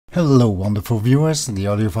Hello wonderful viewers, the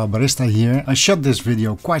Audiophile Barista here. I shot this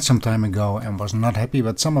video quite some time ago and was not happy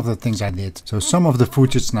with some of the things I did. So some of the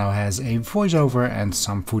footage now has a voiceover and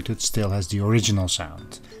some footage still has the original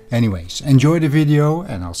sound. Anyways, enjoy the video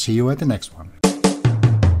and I'll see you at the next one.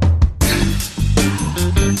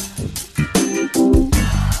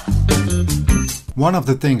 One of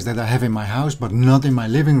the things that I have in my house but not in my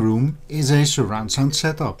living room is a surround sound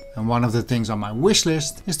setup. And one of the things on my wish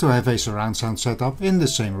list is to have a surround sound setup in the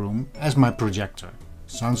same room as my projector.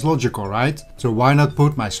 Sounds logical, right? So why not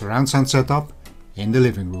put my surround sound setup in the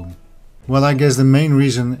living room? Well, I guess the main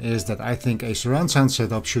reason is that I think a surround sound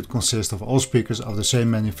setup should consist of all speakers of the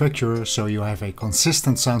same manufacturer, so you have a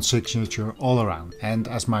consistent sound signature all around. And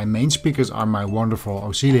as my main speakers are my wonderful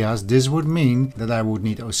Auxilias, this would mean that I would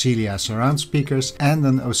need Auxilia surround speakers and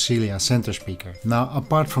an Auxilia center speaker. Now,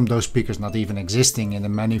 apart from those speakers not even existing in the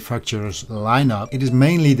manufacturer's lineup, it is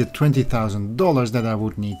mainly the $20,000 that I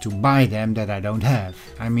would need to buy them that I don't have.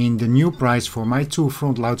 I mean, the new price for my two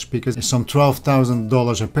front loudspeakers is some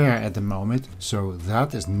 $12,000 a pair at the moment, so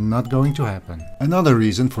that is not going to happen. Another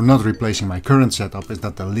reason for not replacing my current setup is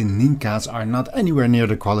that the LINN Ninkas are not anywhere near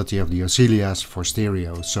the quality of the Auxilias for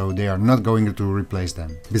stereo, so they are not going to replace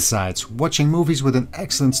them. Besides, watching movies with an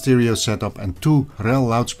excellent stereo setup and two REL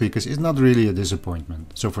loudspeakers is not really a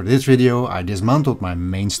disappointment. So for this video I dismantled my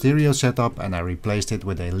main stereo setup and I replaced it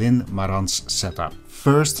with a LINN Marantz setup.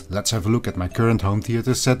 First, let's have a look at my current home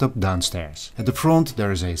theater setup downstairs. At the front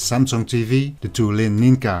there is a Samsung TV, the two LINN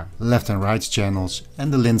Ninka left and right channels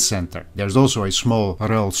and the LINN center. There's also a small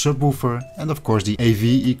REL subwoofer and of course the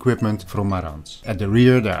AV equipment from Marantz. At the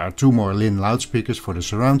rear there are two more LINN loudspeakers for the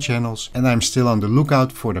surround channels and I'm still on the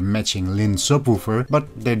lookout for the matching LINN subwoofer, but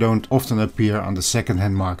they don't often appear on the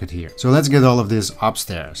second-hand market here. So let's get all of this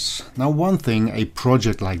upstairs. Now, one thing a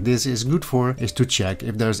project like this is good for is to check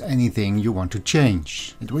if there's anything you want to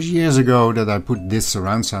change. It was years ago that I put this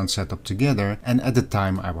surround sound setup together, and at the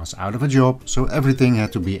time I was out of a job, so everything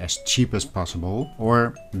had to be as cheap as possible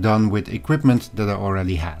or done with equipment that I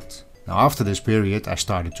already had. Now, after this period I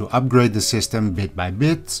started to upgrade the system bit by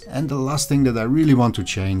bit, and the last thing that I really want to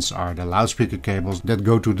change are the loudspeaker cables that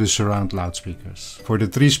go to the surround loudspeakers. For the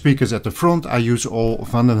three speakers at the front I use all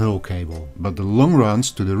Van den Hul cable, but the long runs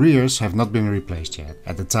to the rears have not been replaced yet.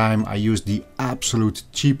 At the time I used the absolute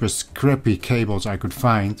cheapest crappy cables I could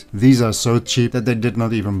find. These are so cheap that they did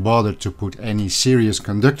not even bother to put any serious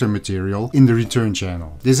conductor material in the return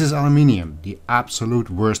channel. This is aluminium, the absolute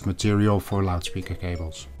worst material for loudspeaker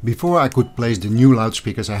cables. Before I could place the new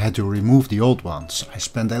loudspeakers I had to remove the old ones. I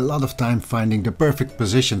spent a lot of time finding the perfect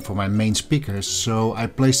position for my main speakers, so I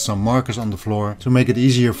placed some markers on the floor to make it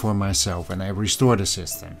easier for myself when I restored the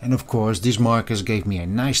system. And of course these markers gave me a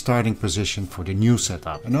nice starting position for the new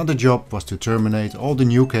setup. Another job was to terminate all the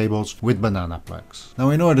new cables with banana plugs. Now,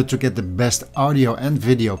 in order to get the best audio and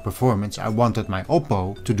video performance I wanted my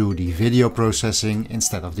OPPO to do the video processing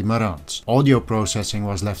instead of the Marantz. Audio processing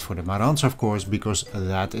was left for the Marantz of course, because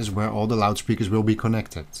that is where all the loudspeakers will be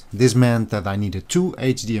connected. This meant that I needed two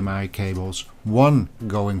HDMI cables, one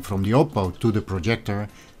going from the OPPO to the projector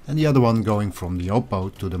and the other one going from the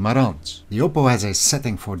OPPO to the Marantz. The OPPO has a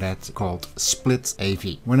setting for that called Split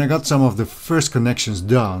AV. When I got some of the first connections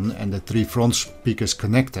done and the three front speakers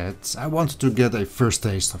connected, I wanted to get a first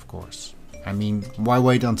taste of course. I mean, why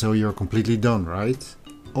wait until you're completely done, right?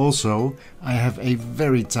 Also, I have a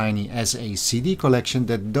very tiny SACD collection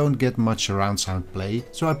that don't get much surround sound play,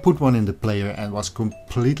 so I put one in the player and was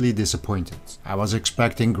completely disappointed. I was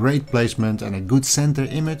expecting great placement and a good center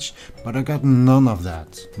image, but I got none of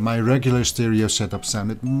that. My regular stereo setup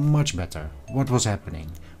sounded much better. What was happening?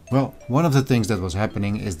 Well, one of the things that was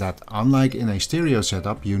happening is that unlike in a stereo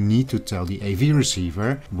setup, you need to tell the AV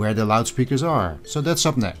receiver where the loudspeakers are. So that's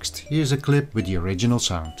up next. Here's a clip with the original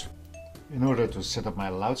sound. In order to set up my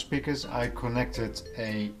loudspeakers, I connected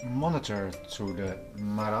a monitor to the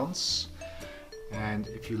Marantz. And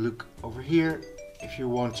if you look over here, if you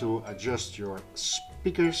want to adjust your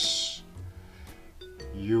speakers,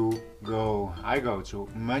 I go to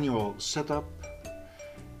manual setup,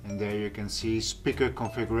 and there you can see speaker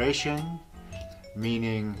configuration,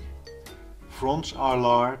 meaning fronts are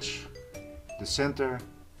large, the center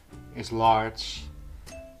is large.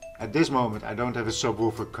 At this moment I don't have a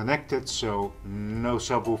subwoofer connected, so no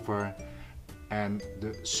subwoofer, and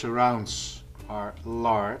the surrounds are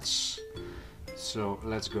large. So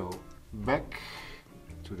let's go back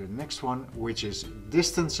to the next one, which is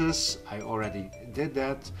distances. I already did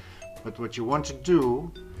that, but what you want to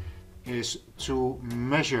do is to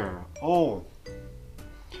measure all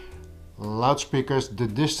loudspeakers, the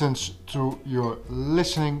distance to your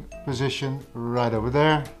listening position right over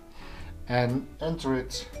there, and enter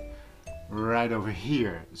it right over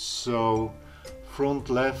here. So front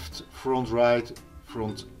left, front right,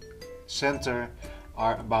 front center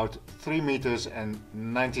are about 3 meters and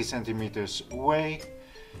 90 centimeters away.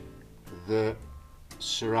 The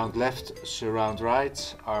surround left, surround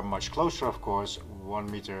right are much closer, of course, 1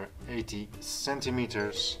 meter 80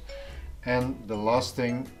 centimeters. And the last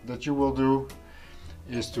thing that you will do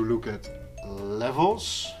is to look at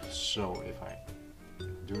levels. So if I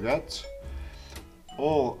do that,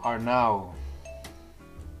 all are now,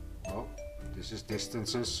 well, this is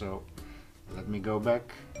distances, so let me go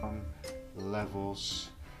back on levels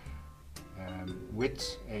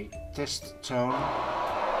with a test tone,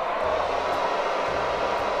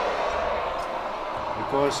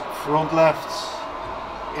 because front left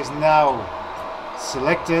is now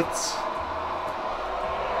selected.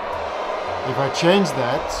 If I change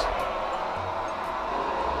that,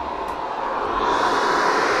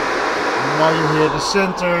 now you hear the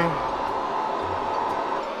center,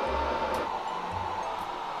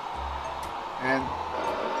 and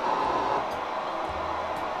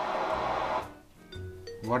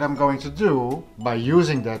what I'm going to do by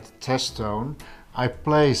using that test tone, I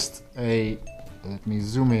placed a, let me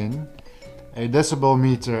zoom in, a decibel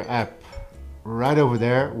meter app right over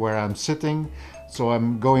there where I'm sitting. So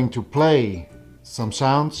I'm going to play some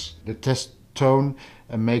sounds, the test tone,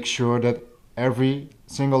 and make sure that every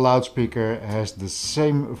single loudspeaker has the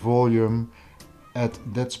same volume at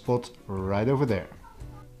that spot right over there.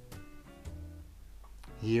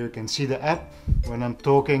 Here you can see the app. When I'm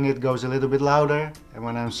talking it goes a little bit louder, and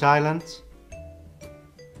when I'm silent.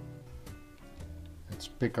 Let's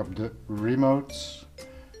pick up the remote,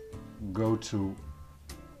 go to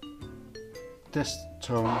test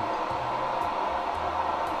tone.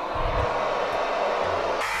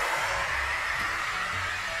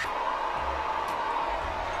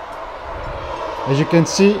 As you can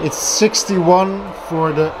see, it's 61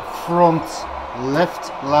 for the front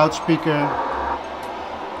left loudspeaker.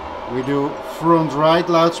 We do front right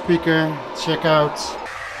loudspeaker, check out.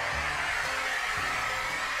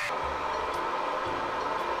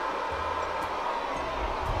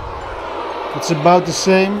 It's about the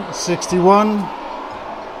same, 61.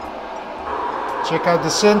 Check out the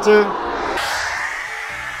center.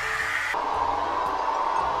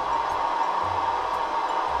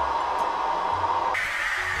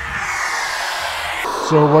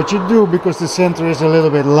 So what you do, because the center is a little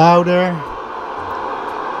bit louder,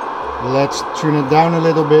 let's tune it down a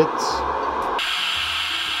little bit.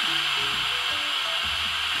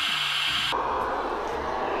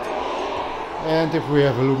 And if we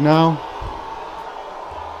have a look now,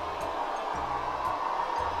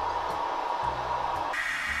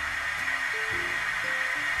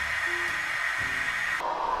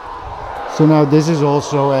 so now this is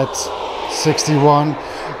also at 61.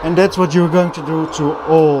 And that's what you're going to do to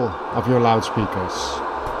all of your loudspeakers.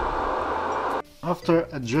 After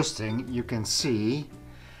adjusting, you can see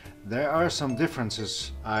there are some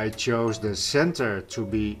differences. I chose the center to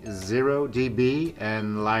be 0 dB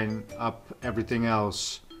and line up everything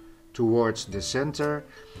else towards the center,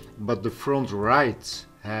 but the front right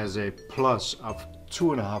has a plus of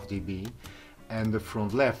 2.5 dB and the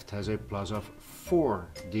front left has a plus of 4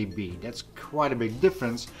 dB. That's quite a big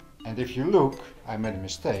difference. And if you look, I made a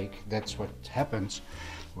mistake. That's what happens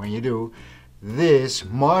when you do this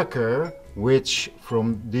marker, which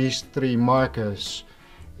from these 3 markers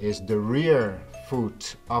is the rear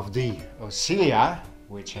foot of the oscilla,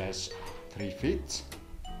 which has 3 feet.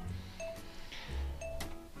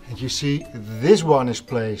 And you see this one is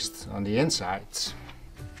placed on the inside.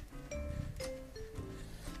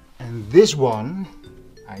 And this one,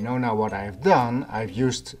 I know now what I've done. I've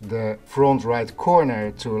used the front right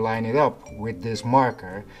corner to line it up with this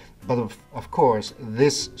marker, but of course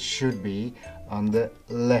this should be on the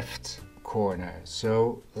left corner.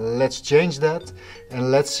 So let's change that and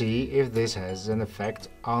let's see if this has an effect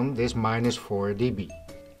on this minus 4 dB.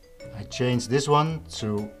 I changed this one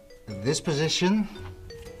to this position,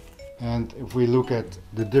 and if we look at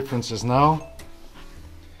the differences now,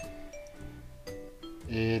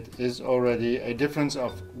 it is already a difference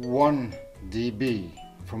of 1 dB,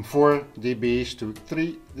 from 4 dBs to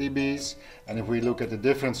 3 dBs. And if we look at the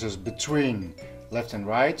differences between left and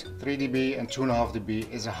right, 3 dB and 2.5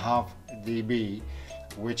 dB is a half dB,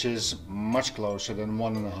 which is much closer than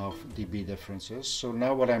 1.5 dB differences. So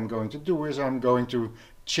now what I'm going to do is I'm going to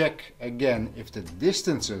check again if the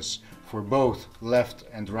distances for both left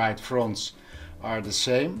and right fronts are the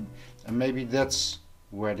same, and maybe that's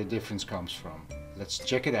where the difference comes from. Let's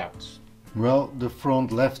check it out. Well, the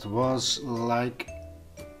front left was like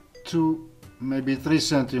 2 maybe 3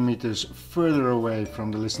 centimeters further away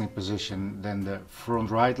from the listening position than the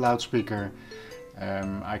front right loudspeaker.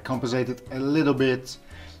 I compensated a little bit,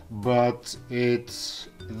 but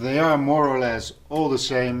they are more or less all the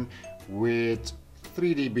same, with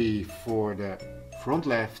 3 dB for the front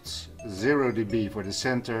left, 0 dB for the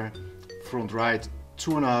center, front right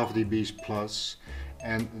 2.5 dBs plus,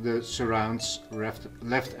 and the surrounds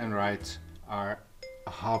left and right are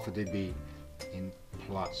 0.5 dB in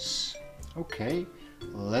plus. Okay,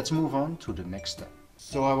 let's move on to the next step.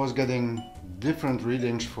 So I was getting different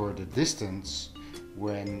readings for the distance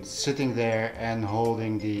when sitting there and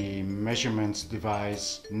holding the measurements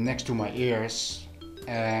device next to my ears,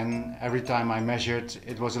 and every time I measured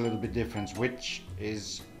it was a little bit different, which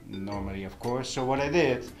is normally of course. So what I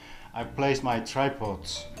did, I placed my tripod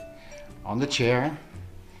on the chair,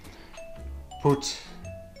 put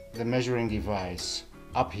the measuring device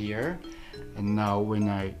up here, and now when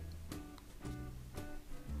I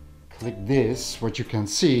click this, what you can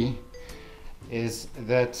see is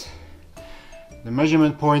that the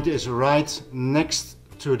measurement point is right next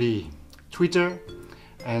to the tweeter,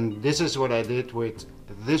 and this is what I did with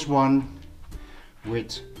this one,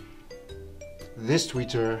 with this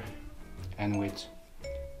tweeter, and with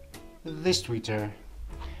this tweeter.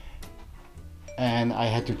 And I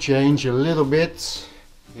had to change a little bit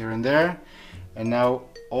here and there, and now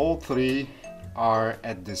all three are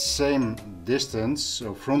at the same distance,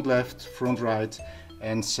 so front left, front right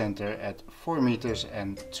and center at 4 meters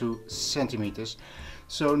and 2 centimeters.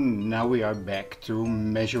 So now we are back to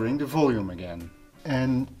measuring the volume again.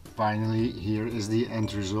 And finally, here is the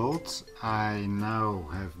end result. I now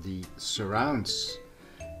have the surrounds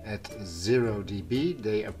at 0 dB.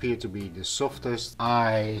 They appear to be the softest.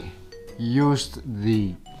 I used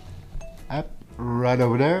the app right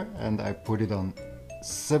over there and I put it on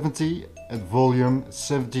 70 at volume,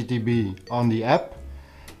 70 dB on the app,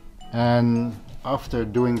 and after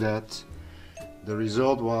doing that the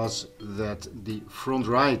result was that the front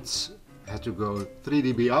right had to go 3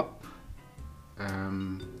 dB up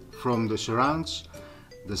from the surrounds,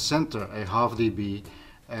 the center a 0.5 dB,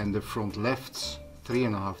 and the front left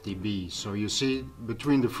 3.5 dB. So you see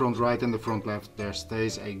between the front right and the front left there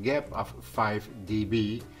stays a gap of 5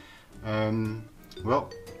 dB.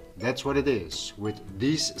 Well, that's what it is. With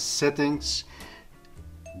these settings,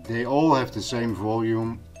 they all have the same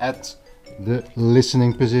volume at the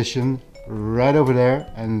listening position right over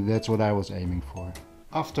there, and that's what I was aiming for.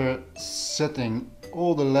 After setting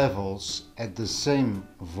all the levels at the same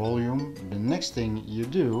volume, the next thing you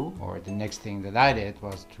do, or the next thing that I did,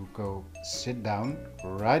 was to go sit down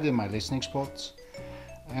right in my listening spot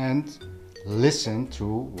and listen to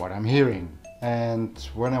what I'm hearing. And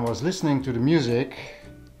when I was listening to the music,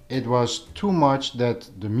 it was too much that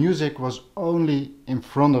the music was only in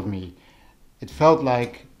front of me. It felt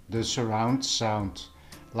like the surround sound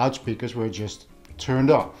loudspeakers were just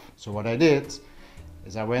turned off. So what I did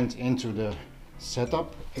is I went into the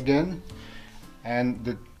setup again, and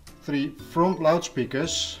the 3 front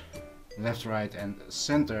loudspeakers, left, right and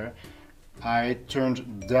center, I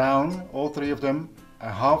turned down all 3 of them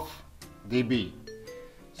 0.5 dB.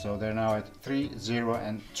 So they're now at 3, 0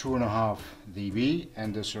 and 2.5 dB,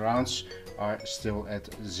 and the surrounds are still at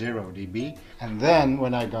 0 dB. And then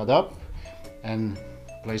when I got up and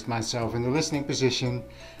placed myself in the listening position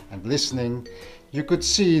and listening, you could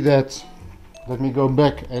see that, let me go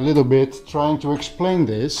back a little bit trying to explain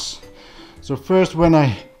this. So first, when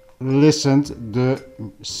I listened, the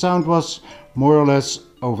sound was more or less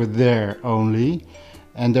over there only,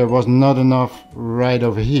 and there was not enough right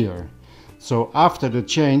over here. So after the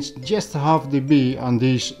change, just 0.5 dB on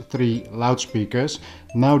these 3 loudspeakers,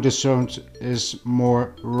 now the sound is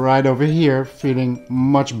more right over here, feeling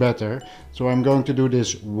much better. So I'm going to do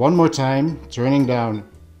this one more time, turning down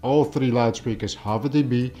all 3 loudspeakers 0.5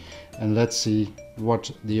 dB, and let's see what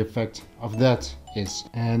the effect of that is.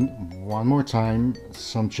 And one more time,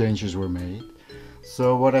 some changes were made.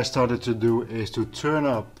 So what I started to do is to turn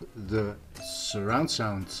up the surround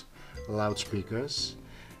sound loudspeakers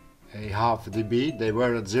a 0.5 dB. They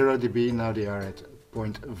were at 0 dB, now they are at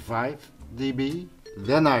 0.5 dB.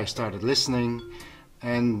 Then I started listening,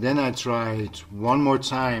 and then I tried one more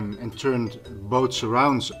time and turned both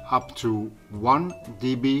surrounds up to 1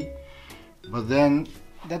 dB, but then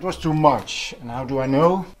that was too much. And how do I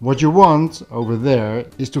know? What you want over there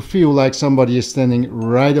is to feel like somebody is standing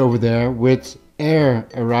right over there with air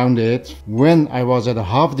around it. When I was at a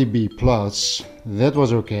 0.5 dB plus, that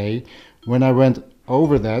was okay. When I went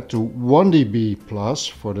over that to 1 dB plus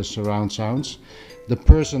for the surround sounds, the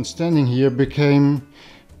person standing here became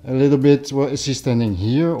a little bit, well, is he standing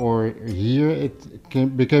here or here?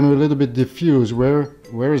 It became a little bit diffuse.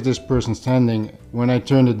 Where is this person standing? When I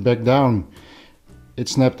turned it back down, it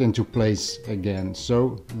snapped into place again.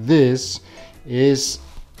 So this is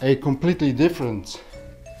a completely different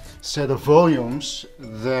set of volumes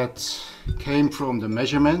that came from the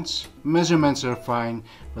measurements. Measurements are fine,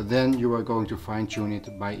 but then you are going to fine-tune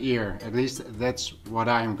it by ear. At least that's what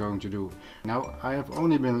I am going to do. Now, I have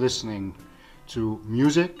only been listening to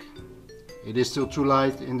music. It is still too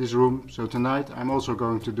light in this room, so tonight I'm also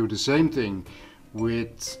going to do the same thing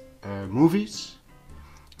with movies,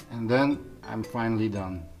 and then I'm finally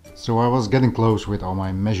done. So I was getting close with all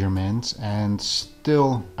my measurements, and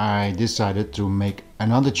still I decided to make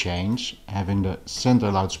another change, having the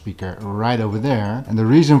center loudspeaker right over there. And the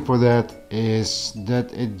reason for that is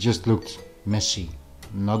that it just looked messy.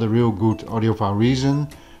 Not a real good audiophile reason,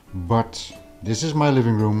 but this is my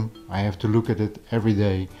living room. I have to look at it every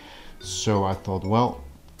day. So I thought, well,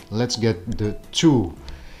 let's get the two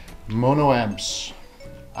mono amps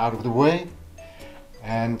out of the way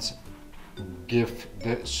and give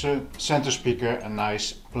the center speaker a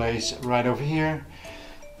nice place right over here.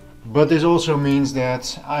 But this also means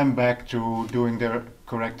that I'm back to doing the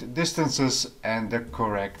correct distances and the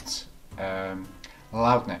correct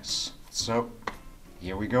loudness. So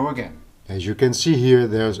here we go again. As you can see here,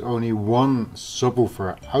 there's only one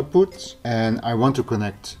subwoofer output, and I want to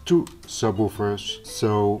connect two subwoofers.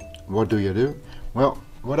 So what do? Well,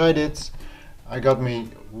 what I did, I got me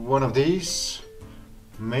one of these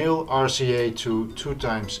male RCA to 2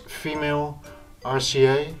 times female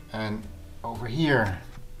RCA, and over here,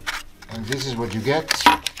 and this is what you get.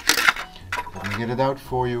 Let me get it out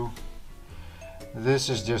for you. This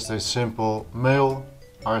is just a simple male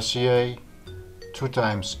RCA 2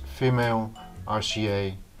 times female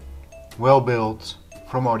RCA, well built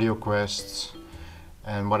from AudioQuest.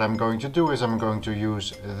 And what I'm going to do is I'm going to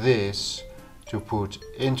use this to put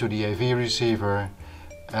into the AV receiver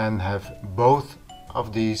and have both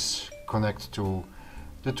of these connect to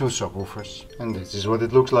the two subwoofers. And this is what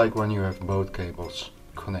it looks like when you have both cables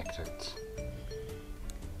connected.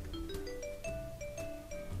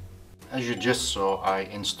 As you just saw, I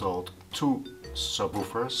installed two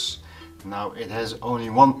subwoofers. Now it has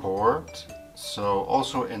only one port, so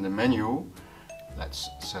also in the menu, let's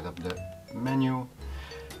set up the menu,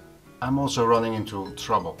 I'm also running into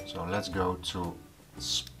trouble. So let's go to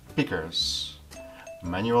speakers,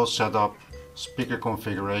 manual setup, speaker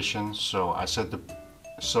configuration. So I set the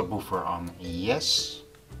subwoofer on yes.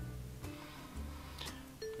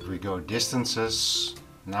 If we go distances,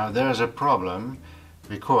 now there's a problem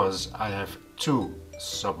because I have two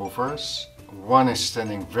subwoofers. One is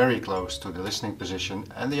standing very close to the listening position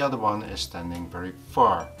and the other one is standing very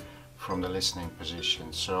far from the listening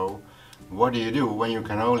position. So what do you do when you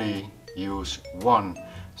can only use one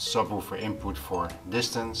subwoofer input for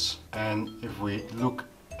distance? And if we look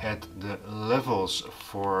at the levels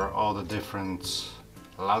for all the different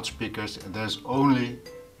loudspeakers, there's only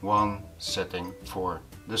one setting for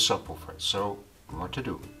the subwoofer. So what to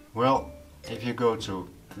do? Well, if you go to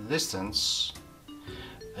distance,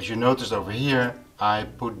 as you noticed over here, I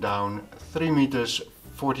put down 3 meters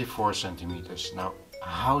 44 centimeters. Now,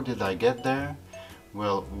 how did I get there?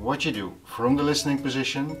 Well, what you do, from the listening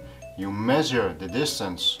position, you measure the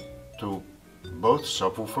distance to both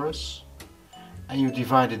subwoofers and you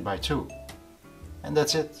divide it by 2. And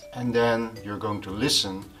that's it. And then you're going to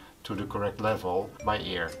listen to the correct level by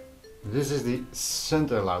ear. This is the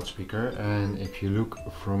center loudspeaker, and if you look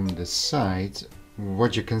from the side,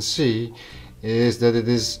 what you can see is that it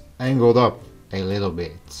is angled up a little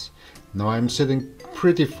bit. Now I'm sitting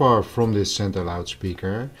pretty far from this center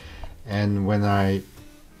loudspeaker, and when I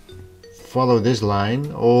follow this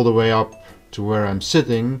line all the way up to where I'm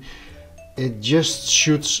sitting, it just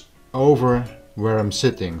shoots over where I'm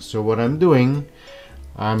sitting. So what I'm doing,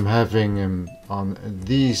 I'm having on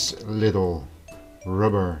these little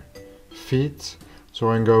rubber feet.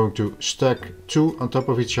 So I'm going to stack 2 on top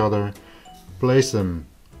of each other, place them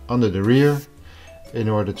under the rear in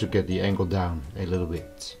order to get the angle down a little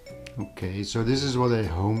bit. Okay, so this is what a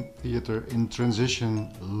home theater in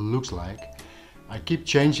transition looks like. I keep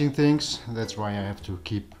changing things, that's why I have to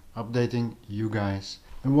keep updating you guys.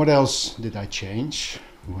 And what else did I change?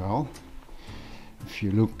 Well, if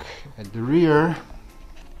you look at the rear,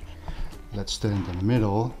 let's stand in the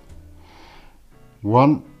middle.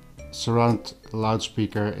 One surround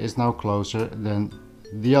loudspeaker is now closer than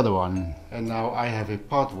the other one. And now I have a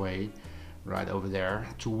pathway right over there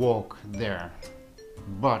to walk there.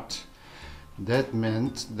 But that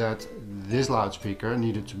meant that this loudspeaker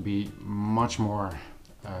needed to be much more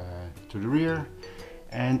to the rear,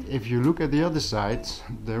 And if you look at the other side,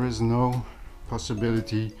 there is no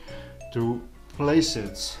possibility to place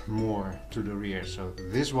it more to the rear. So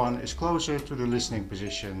this one is closer to the listening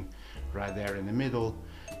position, right there in the middle,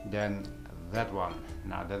 than that one.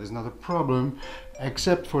 Now that is not a problem,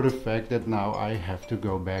 except for the fact that now I have to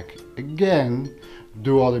go back again,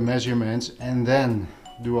 do all the measurements, and then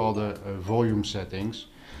do all the volume settings.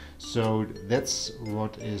 So that's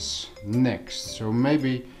what is next. So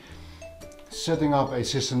maybe setting up a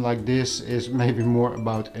system like this is maybe more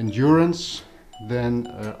about endurance than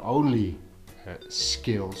only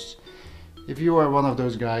skills. If you are one of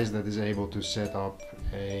those guys that is able to set up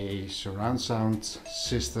a surround sound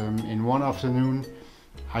system in one afternoon,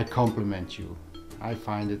 I compliment you. I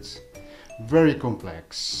find it very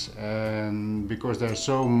complex, and because there's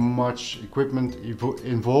so much equipment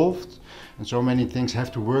involved and so many things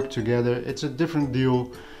have to work together, it's a different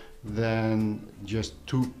deal than just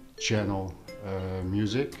two-channel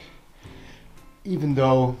music. Even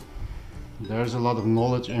though there's a lot of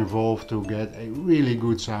knowledge involved to get a really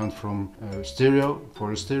good sound from stereo,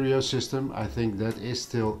 for a stereo system, I think that is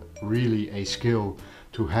still really a skill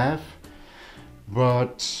to have.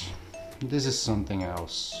 But this is something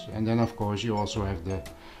else. And then of course you also have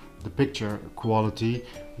the picture quality,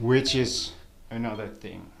 which is another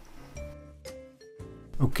thing.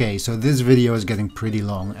 Okay, so this video is getting pretty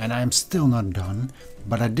long and I'm still not done,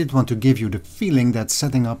 but I did want to give you the feeling that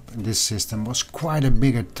setting up this system was quite a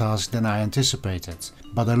bigger task than I anticipated.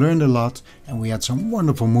 But I learned a lot and we had some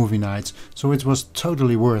wonderful movie nights, so it was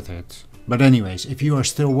totally worth it. But anyways, if you are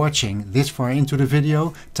still watching this far into the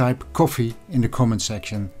video, type coffee in the comment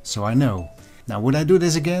section so I know. Now, would I do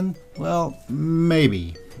this again? Well,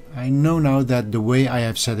 maybe. I know now that the way I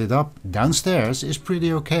have set it up downstairs is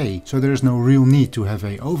pretty okay, so there is no real need to have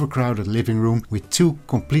a overcrowded living room with two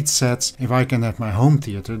complete sets if I can have my home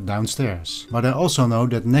theater downstairs. But I also know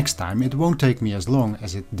that next time it won't take me as long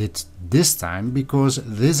as it did this time, because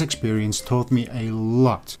this experience taught me a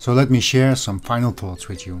lot. So let me share some final thoughts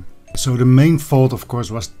with you. So the main fault of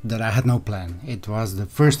course was that I had no plan. It was the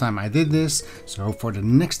first time I did this, so for the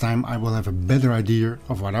next time I will have a better idea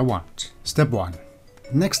of what I want. Step 1.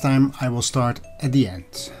 Next time I will start at the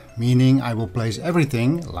end, meaning I will place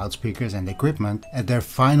everything, loudspeakers and equipment, at their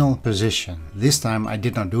final position. This time I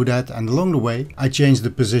did not do that, and along the way I changed the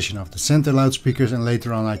position of the center loudspeakers, and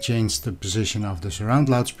later on I changed the position of the surround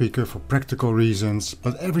loudspeaker for practical reasons.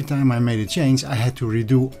 But every time I made a change I had to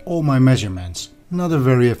redo all my measurements. Not a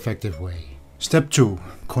very effective way. Step 2.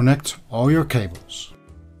 Connect all your cables.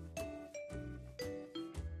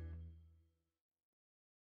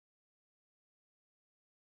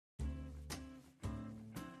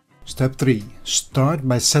 Step 3. Start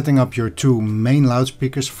by setting up your two main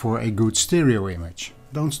loudspeakers for a good stereo image.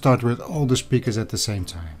 Don't start with all the speakers at the same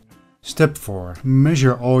time. Step 4.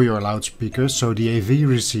 Measure all your loudspeakers so the AV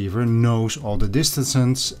receiver knows all the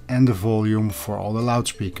distances and the volume for all the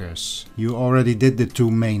loudspeakers. You already did the two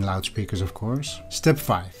main loudspeakers, of course. Step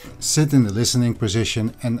 5. Sit in the listening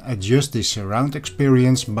position and adjust the surround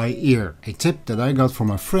experience by ear. A tip that I got from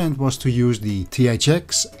a friend was to use the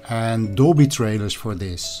THX and Dolby trailers for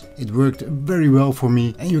this. It worked very well for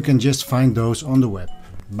me, and you can just find those on the web.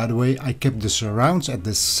 By the way, I kept the surrounds at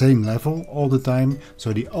the same level all the time,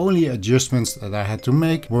 so the only adjustments that I had to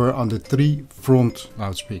make were on the 3 front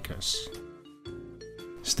loudspeakers.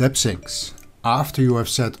 Step 6. After you have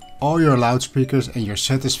set all your loudspeakers and you're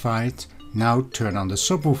satisfied, now turn on the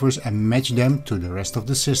subwoofers and match them to the rest of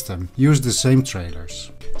the system. Use the same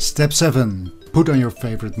trailers. Step 7. Put on your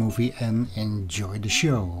favorite movie and enjoy the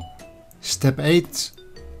show. Step 8.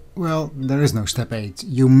 Well, there is no step 8.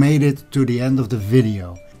 You made it to the end of the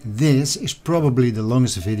video. This is probably the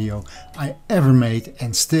longest video I ever made,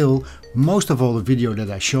 and still most of all the video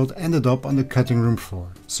that I shot ended up on the cutting room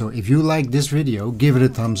floor. So if you like this video, give it a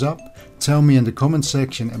thumbs up. Tell me in the comment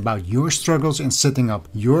section about your struggles in setting up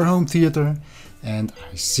your home theater, and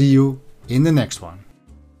I see you in the next one.